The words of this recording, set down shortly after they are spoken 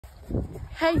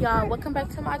Hey y'all, welcome back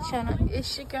to my channel.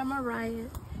 It's your girl Mariah,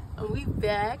 and we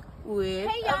back with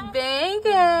a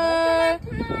banger.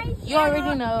 You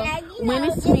already know when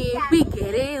it's me, we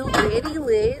get it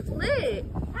lit.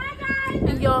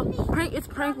 And y'all, it's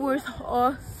prank wars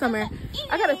all summer.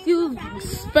 I got a few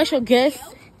special guests,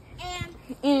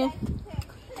 and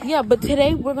yeah, but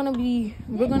today I'm gonna be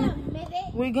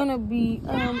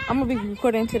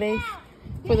recording today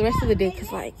for the rest of the day, cause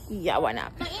like, yeah, why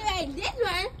not?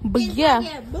 But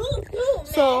yeah,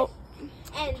 so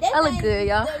I look good,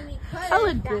 y'all. I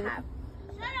look good.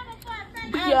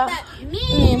 But yeah,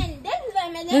 and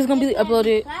this is gonna be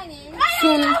uploaded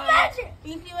soon.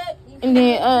 And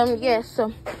then yeah,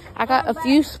 so I got a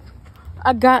few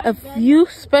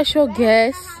special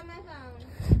guests.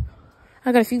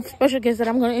 I got a few special guests that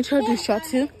I'm gonna introduce y'all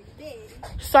to,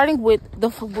 starting with the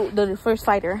first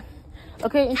fighter.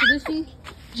 Okay, introducing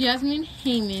Jasmine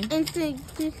Heyman.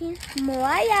 Introducing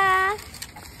Mariah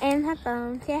and her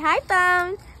phone. Say hi,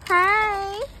 phone.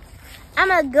 Hi.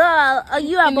 I'm a girl. Are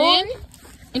you a boy?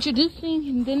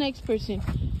 Introducing the next person,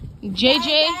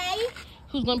 JJ,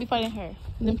 who's gonna be fighting her.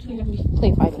 Them two gonna be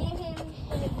play fighting.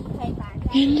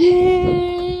 And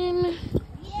then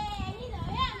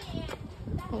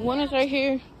one is right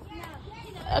here.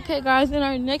 Okay, guys, and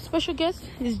our next special guest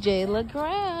is Jayla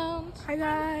Ground. Hi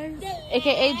guys.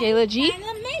 AKA Jayla G.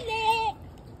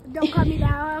 Don't call me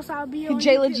that, or else I'll be on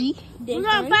Jayla YouTube. G.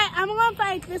 I'm gonna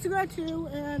fight this girl too.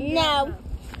 No.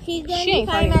 She's gonna She be ain't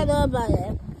fighting my fighting. little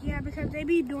brother. Yeah, because they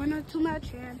be doing it too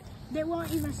much and they won't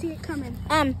even see it coming.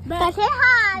 But say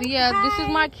hi. But yeah, this is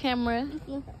my camera.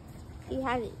 She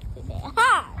has it today.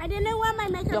 Hi. I didn't know why my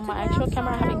makeup. Yo, my today, actual I'm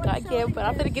camera I sorry, haven't I got was yet, so but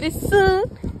I'm gonna excited. get it soon.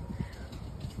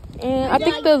 And I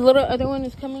think the little other one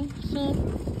is coming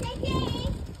soon.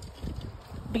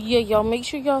 But yeah, y'all, make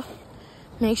sure y'all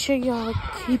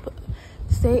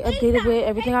stay updated with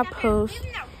everything I post.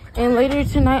 And later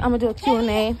tonight, I'm gonna do a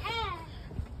Q&A.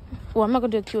 Well, I'm not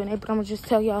gonna do a Q&A, but I'm gonna just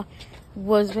tell y'all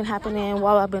what's been happening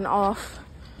while I've been off,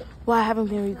 why I haven't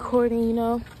been recording, you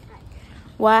know,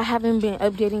 why I haven't been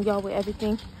updating y'all with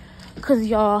everything. Cause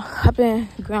y'all, I've been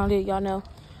grounded, y'all know.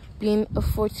 Being a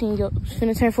 14,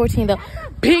 finna turn 14 though.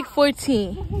 Big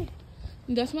 14.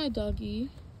 That's my doggy.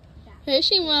 Hey,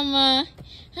 she mama.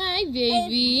 Hi,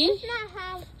 baby.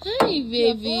 Hi,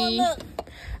 baby.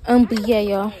 But yeah,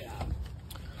 y'all.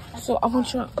 So I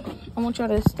want y'all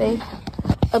to stay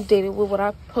updated with what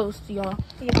I post, y'all.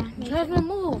 Yeah. Jasmine,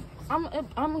 move.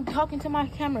 I'm talking to my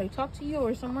camera. Talk to you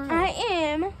or somewhere else. I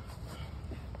am.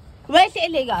 Where's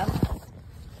it go?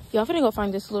 Y'all finna go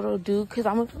find this little dude, cause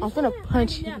I'm finna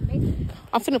punch him.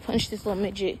 I'm finna punch this little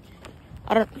midget.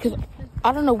 I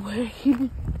don't know where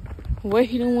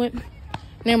he done went.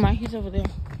 Never mind, he's over there.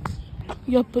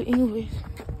 Yo, but anyways,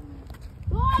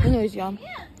 y'all.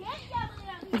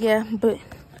 Yeah, but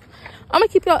I'm gonna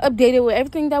keep y'all updated with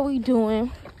everything that we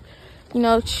doing. You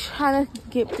know, trying to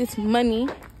get this money.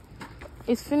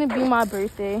 It's finna be my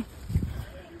birthday.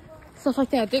 Stuff like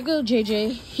that. There go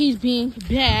JJ. He's being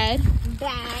bad.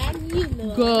 Bad, you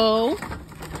know. Go.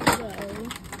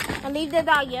 I leave the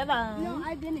dog alone. No,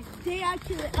 I didn't. They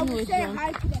actually, I was Anyways, saying y'all.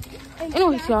 hi to them. And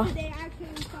Anyways, y'all. they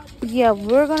actually thought Yeah,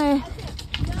 we're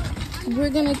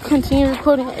gonna continue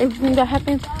recording everything that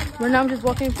happened. Right now I'm just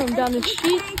walking from down the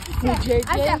street with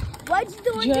JJ, what's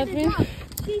doing to the Jasmine, dog?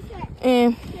 She said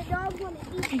and the dog wanna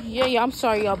eat. yeah, I'm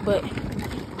sorry y'all, but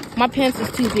my pants is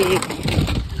too big.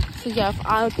 So yeah, if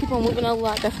I keep on moving a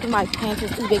lot, that's because my pants is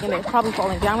too big and they're probably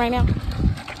falling down right now.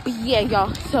 But yeah,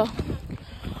 y'all, so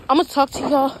I'm gonna talk to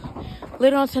y'all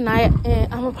later on tonight,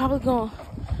 and I'm probably not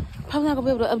gonna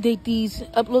be able to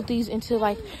upload these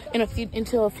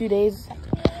until a few days.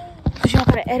 Cause y'all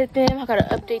gotta edit them, I gotta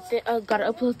update them, gotta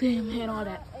upload them and all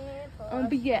that.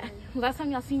 But yeah, last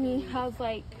time y'all see me, I was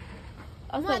like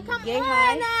yay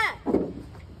high.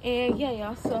 And yeah,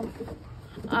 y'all, so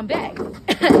I'm back.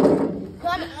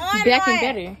 Back and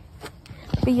better.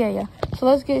 But yeah. So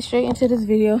let's get straight into this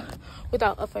video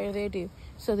without further ado.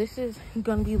 So this is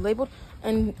gonna be labeled,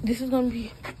 and this is gonna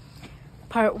be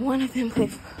part 1 of them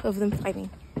fighting,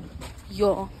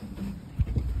 y'all.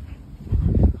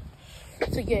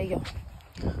 So yeah, y'all.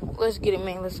 Let's get it,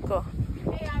 man. Let's go.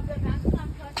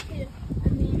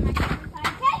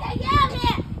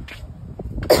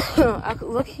 I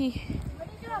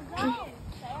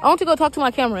want to go talk to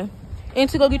my camera and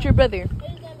to go get your brother.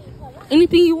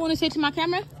 Anything you want to say to my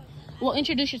camera? Well,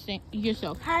 introduce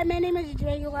yourself. Hi, my name is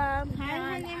Jayla. Hi,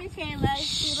 my name is Taylor.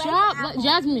 Stop,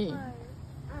 Jasmine.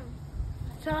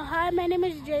 So, hi, my name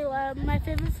is Jayla. My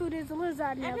favorite food is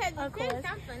lasagna, of course.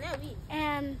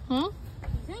 And Huh?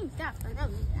 Stop for no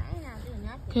reason. I ain't not doing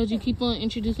Because you keep on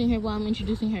introducing her while I'm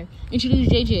introducing her. Introduce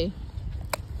JJ.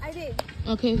 I did.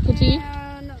 Okay, continue.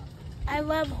 And I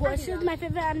love horses. My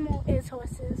favorite animal is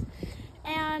horses.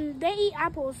 And they eat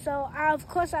apples, so of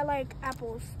course I like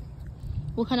apples.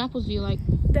 What kind of apples do you like?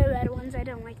 The red ones. I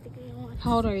don't like the green ones.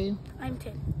 How old are you? I'm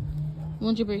 10.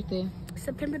 When's your birthday?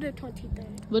 September the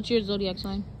 23rd. What's your zodiac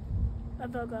sign? A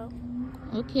Virgo.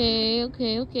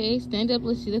 Okay. Stand up.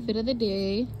 Let's see the fit of the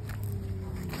day.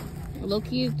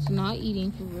 Loki, it's not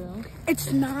eating for real.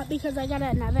 It's not because I got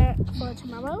another for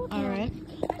tomorrow. All right.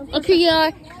 Okay, y'all.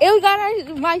 And we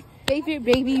got my favorite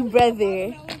baby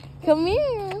brother. Come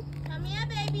here. Come here,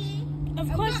 baby.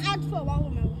 Of course, ask for a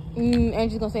watermelon.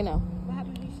 Angie's gonna say no. What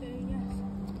happened if you say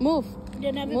yes? Move.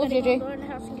 Then Move, everybody JJ. will go in the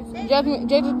house and get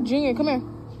JJ Jr., come here.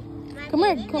 Come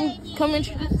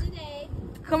introduce.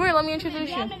 Come here, let me introduce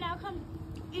you. some. Now come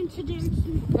introduce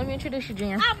me. Let me introduce you,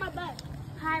 Junior. Ah, my butt.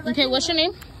 Hi, Okay, what's your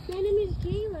name? my name is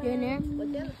Kayla. Your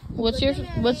name? What's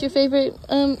your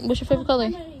favorite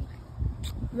color?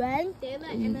 Red?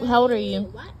 How old are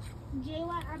you?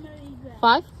 Jayla Emily Grant.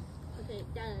 5?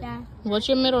 Yeah. What's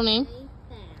your middle name?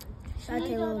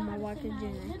 Shante Lamar Walker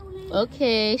Jr.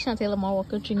 Okay, Shante Lamar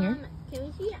Walker Jr.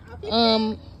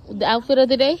 The outfit of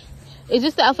the day? Is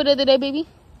this the outfit of the day, baby?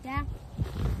 Yeah.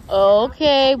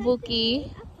 Okay,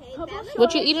 Bookie.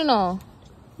 What you eating on?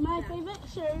 My favorite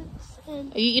shirts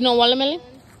and Are you eating on watermelon?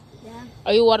 Yeah.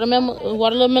 Are you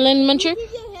watermelon muncher?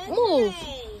 Move.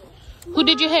 Who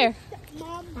did your hair?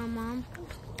 My mom.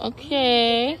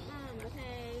 Okay.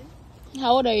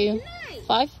 How old are you?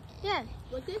 5? Yeah.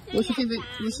 What's your favorite?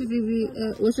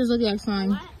 What's your zodiac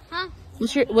sign? Huh?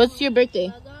 What's your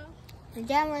birthday?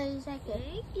 January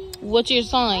 2nd. What's your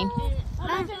sign?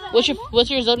 What's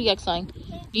your zodiac sign?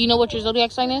 Do you know what your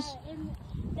zodiac sign is?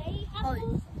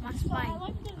 Oh, my spine.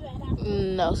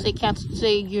 No, say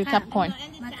you're Capricorn.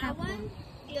 My Capricorn.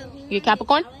 You're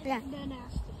Capricorn? Yeah.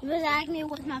 You was asking me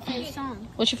what's my favorite song.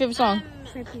 What's your favorite song?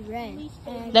 Trippy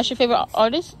Red. That's your favorite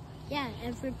artist? Yeah,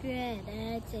 and Trippy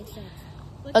Red. That's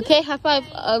it. Okay, high five.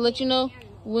 I'll let you know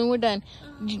when we're done.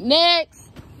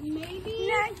 Next. maybe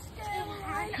next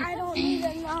I don't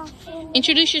even know.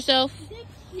 Introduce yourself.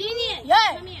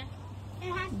 Yeah.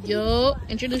 Yo,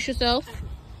 introduce yourself.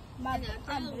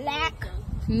 I'm black.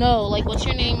 No, like what's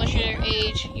your name, what's your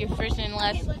age, your first and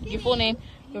last, your full name,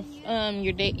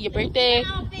 your date, your birthday,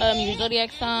 your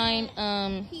zodiac sign,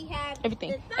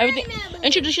 everything.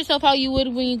 Introduce yourself how you would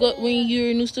when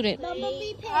you're a new student.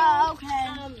 Oh,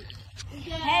 okay.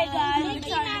 Hey guys,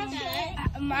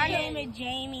 my name is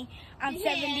Jamie. I'm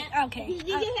 70. Okay,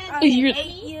 I'm 8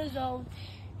 years old,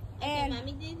 and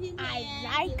I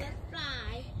like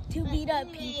to beat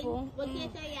up people.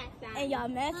 And y'all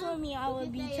mess with me, I will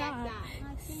beat y'all.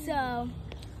 So,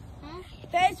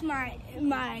 first,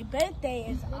 my birthday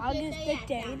is August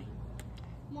 15th,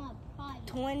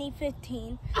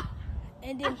 2015.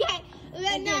 And then,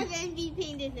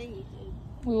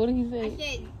 Wait, what did he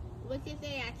say? What's your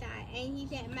say outside? And he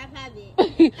said, my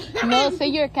private. No, say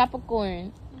you're a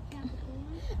Capricorn.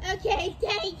 Okay,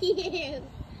 thank you.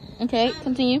 Okay,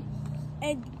 continue.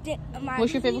 and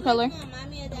What's your favorite color?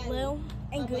 blue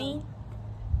and green.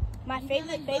 My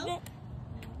favorite.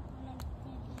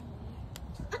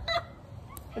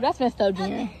 That's messed up,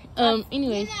 Junior.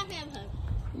 Anyways,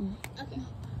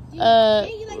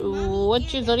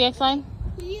 what's your zodiac sign?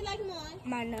 Do you like more?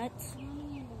 My nuts.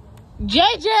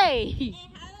 JJ.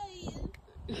 How are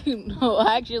you? No,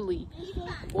 actually,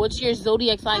 what's your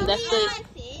zodiac sign? That's the.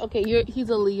 Okay, he's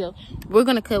a Leo. We're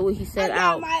gonna cut what he said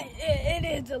out.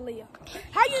 It is a Leo.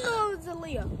 How you know it's a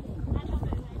Leo?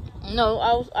 No,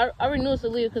 I already knew it's a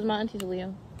Leo because my auntie's a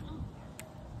Leo.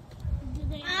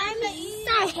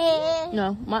 I'm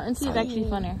No, my auntie is actually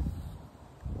funnier.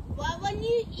 What were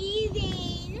you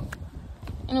eating?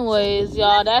 Anyways,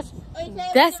 y'all, that's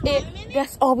it.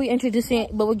 That's all we introducing,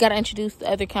 but we gotta introduce the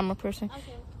other camera person.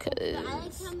 Cause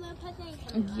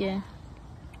yeah.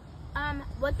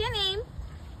 What's your name?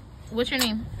 What's your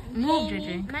name? Move,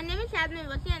 JJ. My name is Jasmine.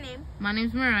 What's your name? My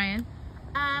name's Mariah.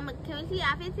 Can we see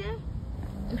outfits here?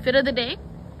 Fit of the day.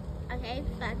 Okay,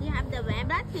 so you have the red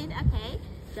black suit, okay,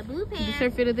 the blue This is pants,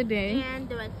 her fit of the day. and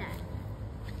the red shirt.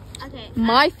 Okay.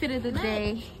 My fit of the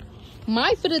day.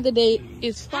 My fit of the day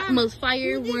is most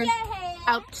fire one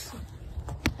out.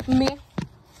 Me.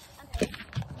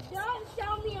 Don't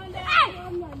show me on that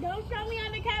camera. Don't show me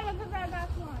on the camera because I got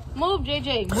one. Move,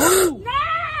 JJ. Move. No!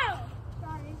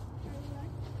 Sorry.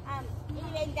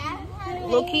 Even that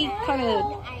Low key, kind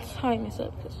of tying this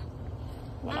up.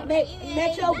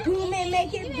 Metro Boomin,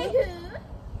 make it boom.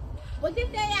 What's your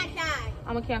say outside?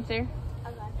 I'm a Cancer.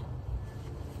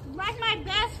 Like my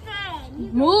best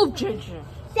friend. Move, JJ.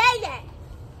 Say that.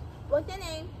 What's your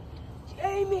name?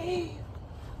 Jamie.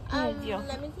 Yeah.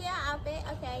 Let me see your outfit.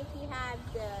 Okay, he had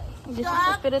the This is the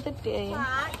outfit of the day.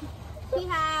 top. He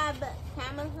have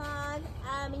cameras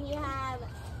on. He have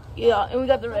Yeah, and we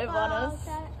got the red bottoms.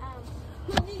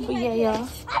 But yeah, y'all.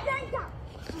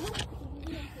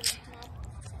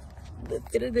 The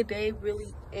fit of the day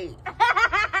really ate.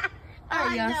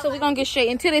 Alright, y'all. So we're gonna get straight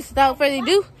into this. Without further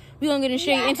ado, we're gonna get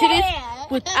straight into this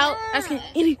without asking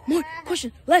any more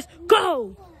questions. Let's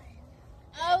go!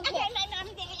 Okay, my mom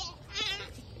did it.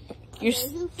 You're That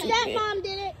stupid. mom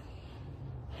did it.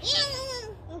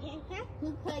 Okay,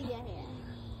 who cut your hair?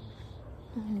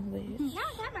 Anyways. No,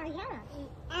 cut my hair.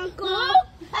 Uncle,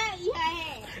 cut your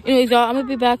hair. Anyways, y'all, I'm gonna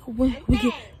be back when we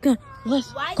get done.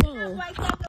 Let's Why go. you not white